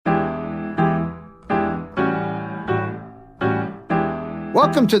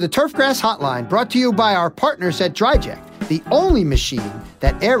Welcome to the Turfgrass Hotline, brought to you by our partners at DryJect, the only machine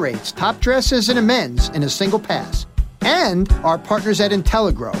that aerates top dresses and amends in a single pass. And our partners at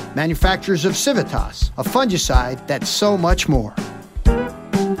IntelliGrow, manufacturers of Civitas, a fungicide that's so much more.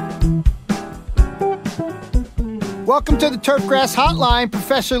 Welcome to the Turfgrass Hotline.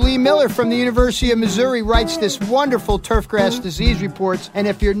 Professor Lee Miller from the University of Missouri writes this wonderful turfgrass disease reports. And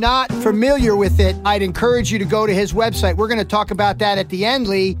if you're not familiar with it, I'd encourage you to go to his website. We're going to talk about that at the end,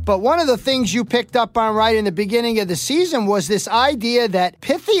 Lee. But one of the things you picked up on right in the beginning of the season was this idea that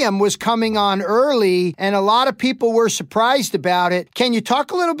Pythium was coming on early, and a lot of people were surprised about it. Can you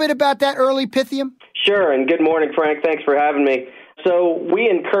talk a little bit about that early Pythium? Sure, and good morning, Frank. Thanks for having me. So we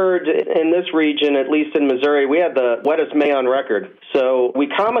incurred in this region, at least in Missouri, we had the wettest May on record. So we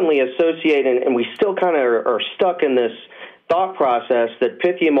commonly associate, and we still kind of are stuck in this thought process that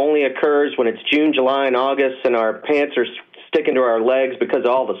Pythium only occurs when it's June, July, and August, and our pants are sticking to our legs because of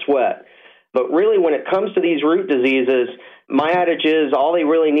all the sweat. But really, when it comes to these root diseases, my adage is all they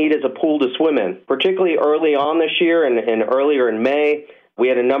really need is a pool to swim in, particularly early on this year and earlier in May. We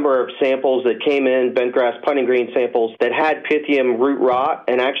had a number of samples that came in, Bentgrass putting green samples, that had Pythium root rot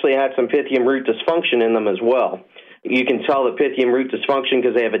and actually had some Pythium root dysfunction in them as well. You can tell the Pythium root dysfunction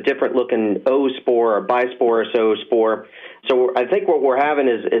because they have a different looking oospore or bisporous oospore. So I think what we're having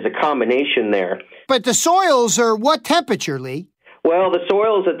is a combination there. But the soils are what temperature, Lee? Well, the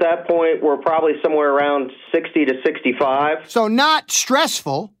soils at that point were probably somewhere around 60 to 65. So not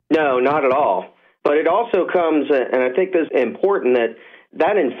stressful. No, not at all. But it also comes, and I think this is important,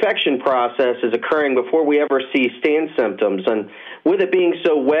 that infection process is occurring before we ever see stand symptoms. And with it being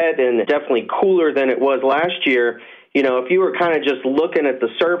so wet and definitely cooler than it was last year, you know, if you were kind of just looking at the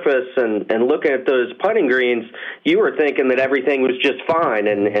surface and looking at those putting greens, you were thinking that everything was just fine,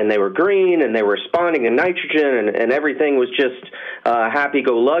 and they were green, and they were responding to nitrogen, and everything was just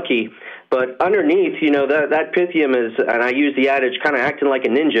happy-go-lucky. But underneath, you know, that Pythium is, and I use the adage, kind of acting like a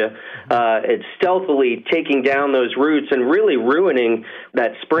ninja. It's stealthily taking down those roots and really ruining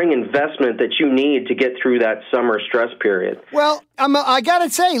that spring investment that you need to get through that summer stress period. Well, I got to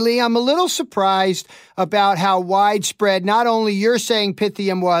say, Lee, I'm a little surprised about how widespread not only you're saying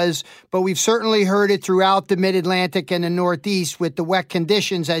Pythium was, but we've certainly heard it throughout the Mid-Atlantic and the Northeast with the wet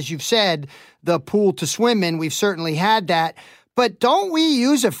conditions, as you've said, the pool to swim in. We've certainly had that. But don't we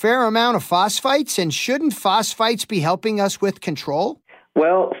use a fair amount of phosphites, and shouldn't phosphites be helping us with control?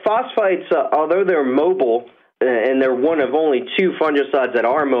 Well, phosphites, although they're mobile, and they're one of only two fungicides that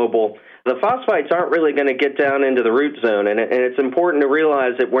are mobile, the phosphites aren't really going to get down into the root zone. And it's important to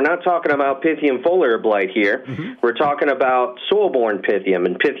realize that we're not talking about Pythium foliar blight here. Mm-hmm. We're talking about soil-borne Pythium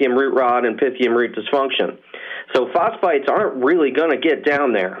and Pythium root rot and Pythium root dysfunction. So phosphites aren't really going to get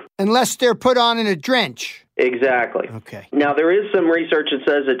down there. Unless they're put on in a drench. Exactly. Okay. Now, there is some research that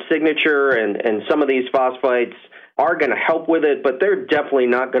says that signature and some of these phosphites are going to help with it, but they're definitely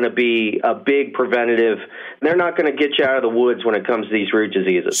not going to be a big preventative. They're not going to get you out of the woods when it comes to these root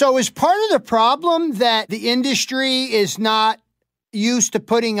diseases. So is part of the problem that the industry is not used to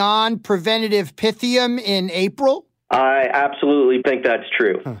putting on preventative Pythium in April? I absolutely think that's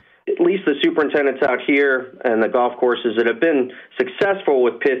true. Huh. At least the superintendents out here and the golf courses that have been successful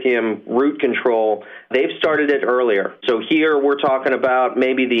with Pythium root control, they've started it earlier. So here we're talking about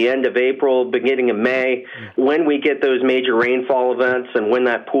maybe the end of April, beginning of May, when we get those major rainfall events and when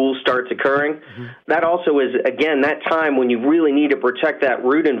that pool starts occurring. Mm-hmm. That also is, again, that time when you really need to protect that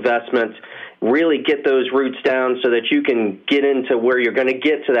root investment, really get those roots down so that you can get into where you're going to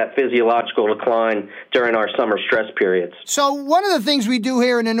get to that physiological decline during our summer stress periods. So one of the things we do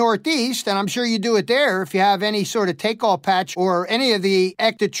here in the Northeast, and I'm sure you do it there, if you have any sort of take-all patch or any of the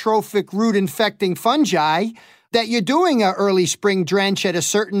ectotrophic root-infecting fungi, that you're doing an early spring drench at a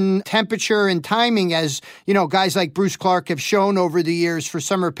certain temperature and timing, as, you know, guys like Bruce Clark have shown over the years for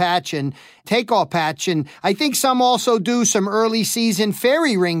summer patch and take-all patch. And I think some also do some early season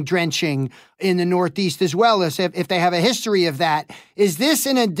fairy ring drenching in the Northeast as well, as if they have a history of that. Is this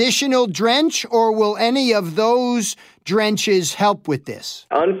an additional drench, or will any of those drenches help with this?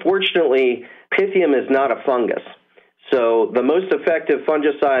 Unfortunately, Pythium is not a fungus. So the most effective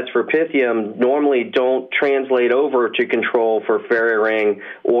fungicides for Pythium normally don't translate over to control for fairy ring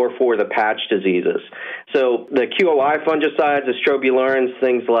or for the patch diseases. So the QOI fungicides, the strobilurins,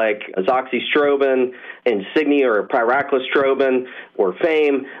 things like azoxystrobin, Insignia or pyraclostrobin or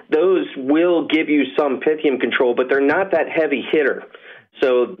Fame, those will give you some Pythium control, but they're not that heavy hitter.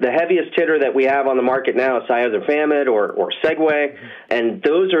 So the heaviest hitter that we have on the market now is thiazofamid or Segway, and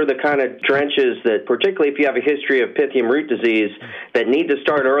those are the kind of drenches that, particularly if you have a history of Pythium root disease, that need to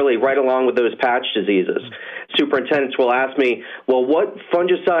start early right along with those patch diseases. superintendents will ask me, well, what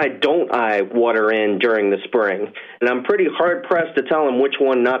fungicide don't I water in during the spring? And I'm pretty hard-pressed to tell them which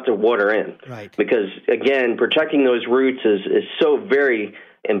one not to water in. Right. Because, again, protecting those roots is so very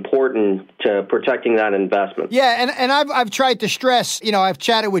important to protecting that investment. Yeah, and I've tried to stress, I've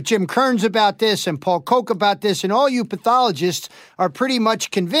chatted with Jim Kearns about this and Paul Koch about this, and all you pathologists are pretty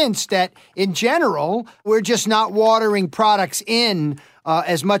much convinced that, in general, we're just not watering products in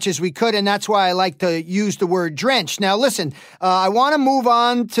as much as we could, and that's why I like to use the word drench. Now, listen, I want to move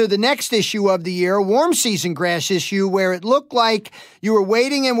on to the next issue of the year, warm season grass issue, where it looked like you were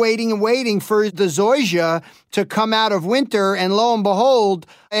waiting and waiting and waiting for the Zoysia to come out of winter, and lo and behold,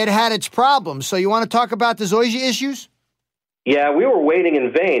 it had its problems. So you want to talk about the Zoysia issues? Yeah, we were waiting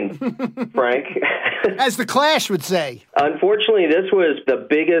in vain, Frank. As the Clash would say. Unfortunately, this was the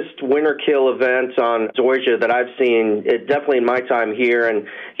biggest winter kill event on Zoysia that I've seen, definitely in my time here. And,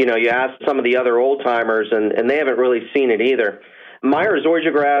 you ask some of the other old-timers, and they haven't really seen it either. Meyer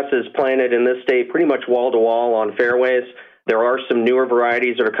Zoysiagrass is planted in this state pretty much wall-to-wall on fairways. There are some newer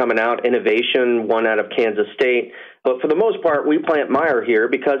varieties that are coming out, Innovation, one out of Kansas State. But for the most part, we plant Meyer here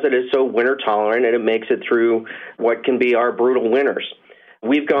because it is so winter tolerant and it makes it through what can be our brutal winters.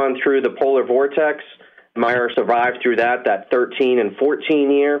 We've gone through the polar vortex. Meyer survived through that 13 and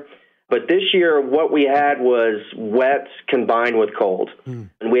 14 year. But this year, what we had was wet combined with cold.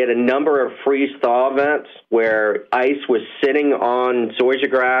 And we had a number of freeze-thaw events where ice was sitting on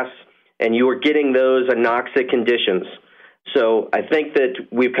Zoysiagrass and you were getting those anoxic conditions. So I think that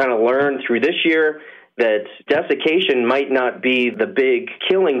we've kind of learned through this year that desiccation might not be the big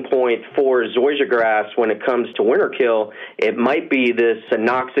killing point for Zoysiagrass when it comes to winter kill. It might be this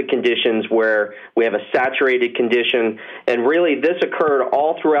anoxic conditions where we have a saturated condition. And really, this occurred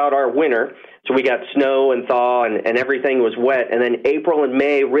all throughout our winter. So we got snow and thaw and everything was wet. And then April and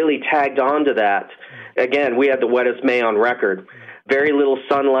May really tagged on to that. Again, we had the wettest May on record. Very little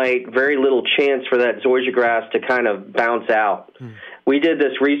sunlight, very little chance for that Zoysiagrass to kind of bounce out. We did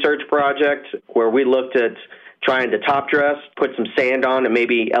this research project where we looked at trying to top dress, put some sand on and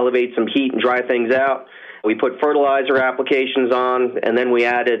maybe elevate some heat and dry things out. We put fertilizer applications on, and then we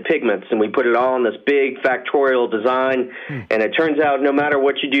added pigments, and we put it all in this big factorial design. And it turns out no matter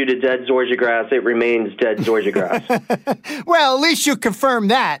what you do to dead Zoysiagrass, it remains dead Zoysiagrass. Well, at least you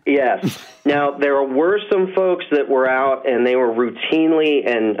confirmed that. Yes. Now, there were some folks that were out, and they were routinely,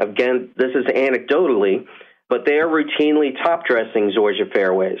 and again, this is anecdotally, but they are routinely top-dressing Zoysia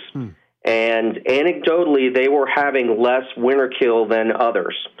fairways. And anecdotally, they were having less winter kill than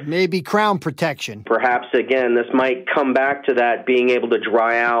others. Maybe crown protection. Perhaps, again, this might come back to that being able to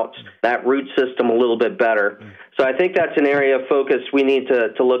dry out that root system a little bit better. So I think that's an area of focus we need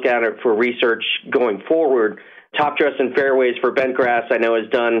to look at it for research going forward. Top dressing fairways for bentgrass, I know, is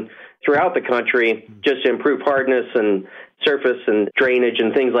done throughout the country just to improve hardness and surface and drainage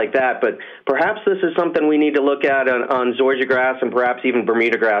and things like that. But perhaps this is something we need to look at on Zoysiagrass and perhaps even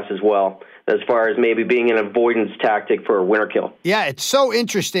Bermuda grass as well, as far as maybe being an avoidance tactic for winter kill. Yeah, it's so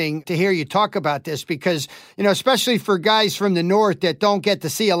interesting to hear you talk about this because, especially for guys from the north that don't get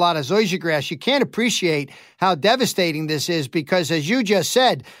to see a lot of Zoysiagrass, you can't appreciate how devastating this is because, as you just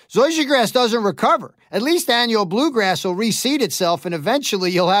said, Zoysiagrass doesn't recover. At least annual bluegrass will reseed itself and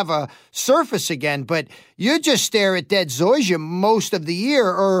eventually you'll have a surface again. But you just stare at dead Zoysia most of the year,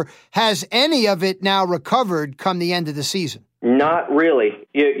 or has any of it now recovered come the end of the season? Not really.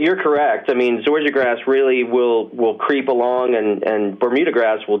 You're correct. I mean, Zoysiagrass really will creep along and Bermuda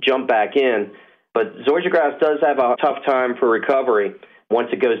grass will jump back in. But Zoysiagrass does have a tough time for recovery once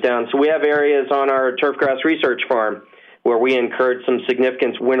it goes down. So we have areas on our turfgrass research farm where we incurred some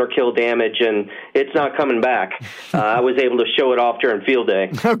significant winter kill damage, and it's not coming back. I was able to show it off during field day,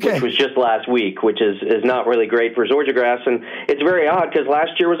 which was just last week, which is not really great for Zoysiagrass. And it's very odd because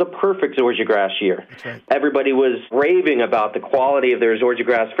last year was a perfect Zoysiagrass year. Right. Everybody was raving about the quality of their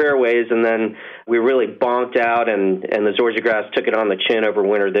Zoysiagrass fairways, and then we really bonked out, and the Zoysiagrass took it on the chin over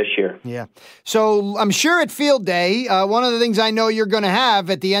winter this year. Yeah. So I'm sure at field day, one of the things I know you're going to have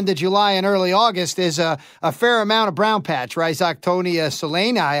at the end of July and early August is a fair amount of brown patch, Rhizoctonia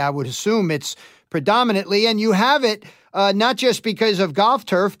solani. I would assume it's predominantly, and you have it not just because of golf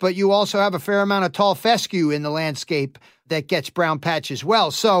turf, but you also have a fair amount of tall fescue in the landscape that gets brown patch as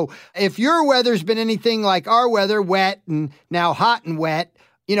well. So if your weather's been anything like our weather, wet and now hot and wet,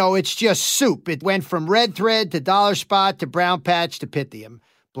 it's just soup. It went from red thread to dollar spot to brown patch to Pythium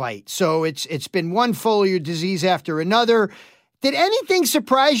blight. So it's been one foliar disease after another. Did anything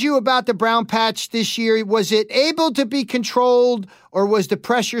surprise you about the brown patch this year? Was it able to be controlled, or was the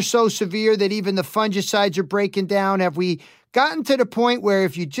pressure so severe that even the fungicides are breaking down? Have we gotten to the point where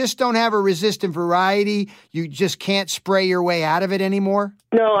if you just don't have a resistant variety, you just can't spray your way out of it anymore?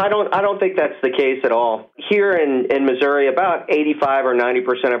 No, I don't think that's the case at all. Here in Missouri, about 85 or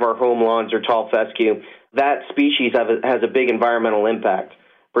 90% of our home lawns are tall fescue. That species has a big environmental impact,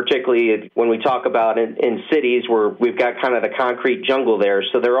 particularly when we talk about in cities where we've got kind of the concrete jungle there,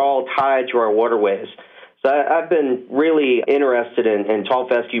 so they're all tied to our waterways. So I've been really interested in tall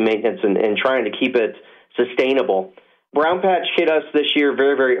fescue maintenance and trying to keep it sustainable. Brown patch hit us this year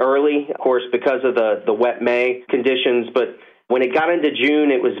very, very early, of course, because of the wet May conditions, but when it got into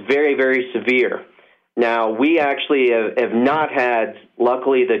June, it was very, very severe. Now, we actually have not had,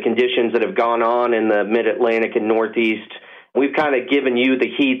 luckily, the conditions that have gone on in the mid-Atlantic and Northeast. We've kind of given you the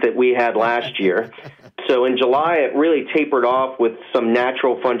heat that we had last year. So in July, it really tapered off with some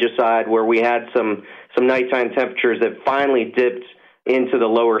natural fungicide where we had some nighttime temperatures that finally dipped into the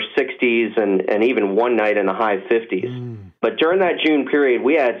lower 60s and even one night in the high 50s. But during that June period,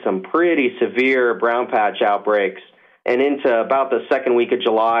 we had some pretty severe brown patch outbreaks and into about the second week of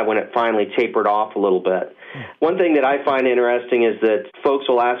July when it finally tapered off a little bit. One thing that I find interesting is that folks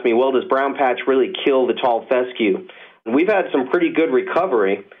will ask me, well, does brown patch really kill the tall fescue? We've had some pretty good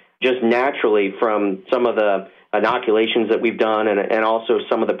recovery just naturally from some of the inoculations that we've done and also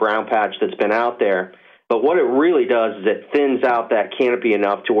some of the brown patch that's been out there. But what it really does is it thins out that canopy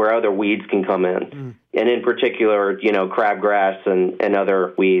enough to where other weeds can come in, and in particular, crabgrass and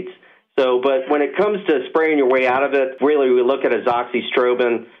other weeds. So, but when it comes to spraying your way out of it, really we look at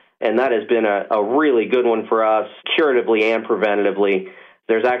azoxystrobin, and that has been a really good one for us, curatively and preventatively.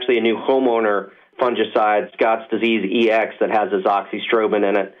 There's actually a new homeowner fungicide, Scott's Disease EX, that has azoxystrobin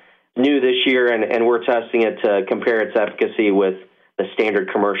in it. New this year, and we're testing it to compare its efficacy with the standard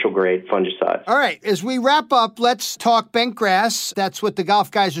commercial grade fungicide. All right, as we wrap up, let's talk bentgrass. That's what the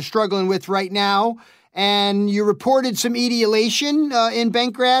golf guys are struggling with right now. And you reported some etiolation in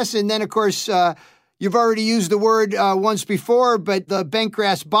bentgrass, and then, of course, you've already used the word once before, but the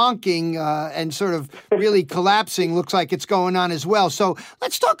bentgrass bonking and sort of really collapsing looks like it's going on as well. So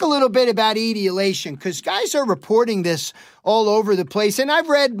let's talk a little bit about etiolation, because guys are reporting this all over the place. And I've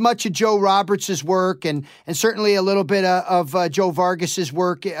read much of Joe Roberts' work and certainly a little bit of Joe Vargas's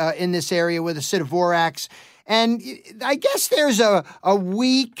work in this area with acidovorax. And I guess there's a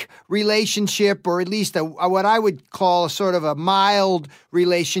weak relationship, or at least what I would call sort of a mild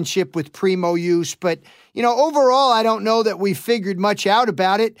relationship with Primo use. But, overall, I don't know that we figured much out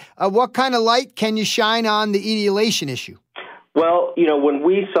about it. What kind of light can you shine on the etiolation issue? Well, when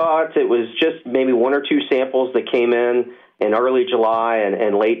we saw it, it was just maybe one or two samples that came in early July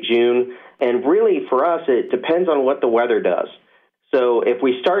and late June. And really, for us, it depends on what the weather does. So if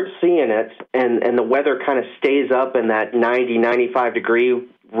we start seeing it and the weather kind of stays up in that 90, 95 degree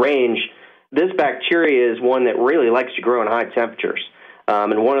range, this bacteria is one that really likes to grow in high temperatures.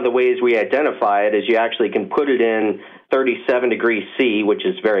 And one of the ways we identify it is you actually can put it in 37 degrees C, which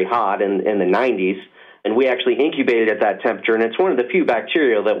is very hot, in the 90s, and we actually incubate it at that temperature, and it's one of the few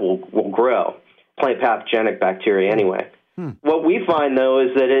bacteria that will grow, plant pathogenic bacteria anyway. What we find, though, is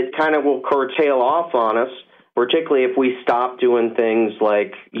that it kind of will curtail off on us, particularly if we stop doing things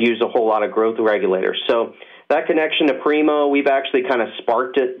like use a whole lot of growth regulators. So that connection to Primo, we've actually kind of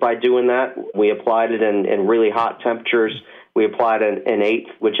sparked it by doing that. We applied it in really hot temperatures. We applied an eighth,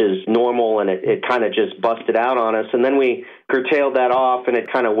 which is normal, and it kind of just busted out on us. And then we curtailed that off, and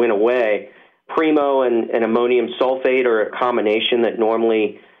it kind of went away. Primo and ammonium sulfate are a combination that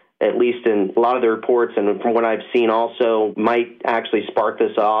normally, at least in a lot of the reports and from what I've seen also, might actually spark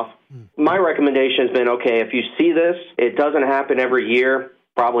this off. My recommendation has been, okay, if you see this, it doesn't happen every year,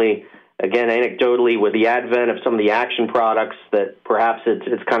 probably, again, anecdotally, with the advent of some of the action products, that perhaps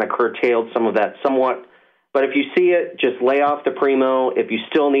it's kind of curtailed some of that somewhat. But if you see it, just lay off the Primo. If you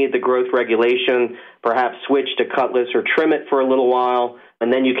still need the growth regulation, perhaps switch to Cutlass or trim it for a little while,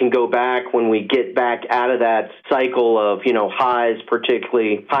 and then you can go back when we get back out of that cycle of, highs,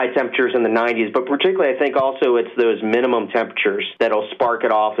 particularly high temperatures in the 90s. But particularly, I think also it's those minimum temperatures that'll spark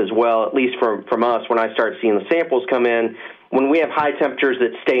it off as well, at least from us when I start seeing the samples come in. When we have high temperatures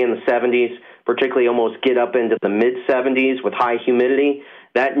that stay in the 70s, particularly almost get up into the mid-70s with high humidity,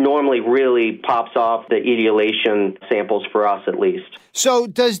 that normally really pops off the etiolation samples for us at least. So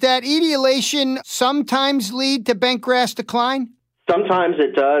does that etiolation sometimes lead to bentgrass decline? Sometimes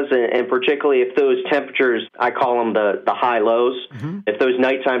it does, and particularly if those temperatures, I call them the high-lows, if those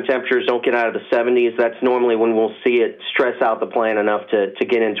nighttime temperatures don't get out of the 70s, that's normally when we'll see it stress out the plant enough to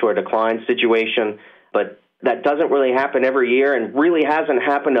get into a decline situation. But that doesn't really happen every year and really hasn't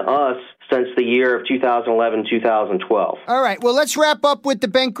happened to us since the year of 2011, 2012. All right, well, let's wrap up with the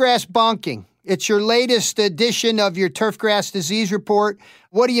bentgrass bonking. It's your latest edition of your turfgrass disease report.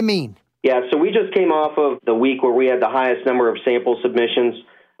 What do you mean? Yeah, so we just came off of the week where we had the highest number of sample submissions.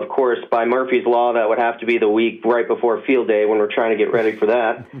 Of course, by Murphy's Law, that would have to be the week right before field day when we're trying to get ready for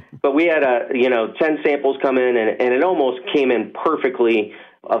that. But we had 10 samples come in, and it almost came in perfectly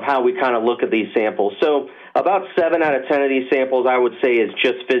of how we kind of look at these samples. So about 7 out of 10 of these samples, I would say, is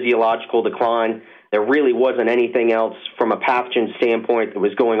just physiological decline. There really wasn't anything else from a pathogen standpoint that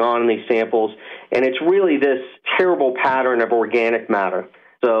was going on in these samples. And it's really this terrible pattern of organic matter.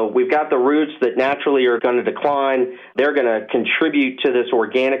 So we've got the roots that naturally are going to decline. They're going to contribute to this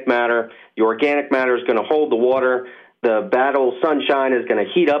organic matter. The organic matter is going to hold the water. The bad old sunshine is going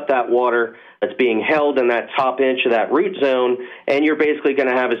to heat up that water that's being held in that top inch of that root zone, and you're basically going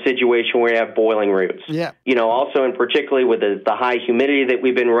to have a situation where you have boiling roots. Yeah. Also, and particularly with the high humidity that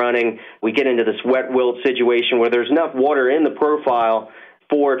we've been running, we get into this wet wilt situation where there's enough water in the profile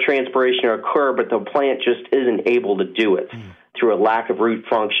for transpiration to occur, but the plant just isn't able to do it through a lack of root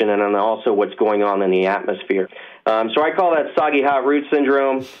function and then also what's going on in the atmosphere. So I call that soggy hot root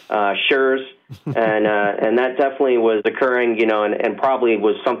syndrome, SHRS, and that definitely was occurring, and probably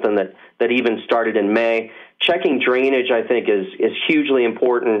was something that even started in May. Checking drainage, I think, is hugely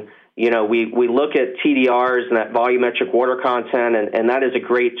important. We look at TDRs and that volumetric water content, and that is a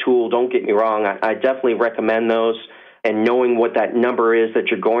great tool. Don't get me wrong. I definitely recommend those and knowing what that number is that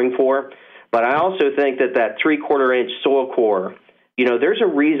you're going for. But I also think that 3/4 inch soil core, there's a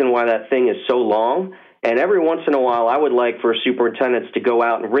reason why that thing is so long. And every once in a while, I would like for superintendents to go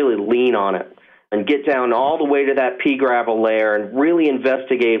out and really lean on it and get down all the way to that pea gravel layer and really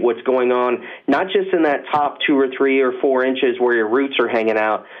investigate what's going on, not just in that top 2 or 3 or 4 inches where your roots are hanging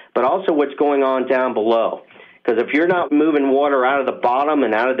out, but also what's going on down below. Because if you're not moving water out of the bottom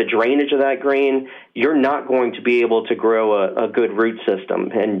and out of the drainage of that green, you're not going to be able to grow a good root system.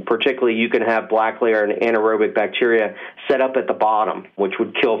 And particularly, you can have black layer and anaerobic bacteria set up at the bottom, which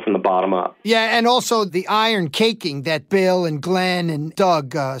would kill from the bottom up. Yeah, and also the iron caking that Bill and Glenn and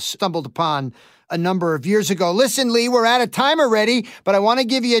Doug stumbled upon a number of years ago. Listen, Lee, we're out of time already, but I want to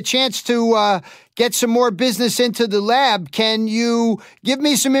give you a chance to get some more business into the lab. Can you give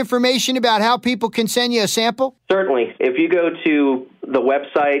me some information about how people can send you a sample? Certainly. If you go to the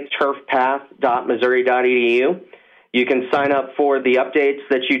website, turfpath.missouri.edu, you can sign up for the updates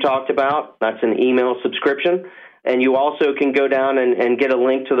that you talked about. That's an email subscription. And you also can go down and get a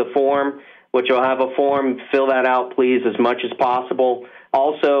link to the form, which will have a form. Fill that out, please, as much as possible.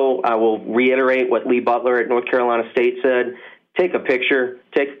 Also, I will reiterate what Lee Butler at North Carolina State said. Take a picture.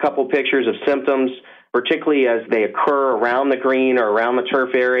 Take a couple pictures of symptoms, particularly as they occur around the green or around the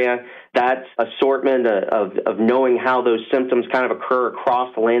turf area. That assortment of knowing how those symptoms kind of occur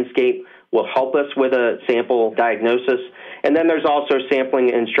across the landscape will help us with a sample diagnosis. And then there's also sampling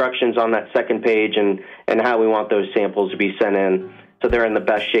instructions on that second page and how we want those samples to be sent in so they're in the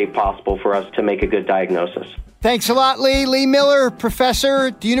best shape possible for us to make a good diagnosis. Thanks a lot, Lee. Lee Miller, professor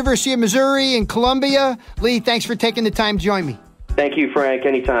at the University of Missouri in Columbia. Lee, thanks for taking the time to join me. Thank you, Frank.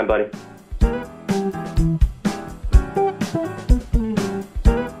 Anytime, buddy.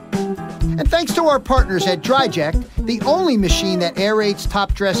 And thanks to our partners at DryJect, the only machine that aerates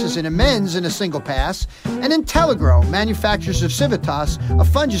top dresses and amends in a single pass, and Intelligro, manufacturers of Civitas, a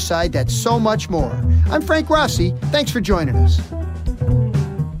fungicide that's so much more. I'm Frank Rossi. Thanks for joining us.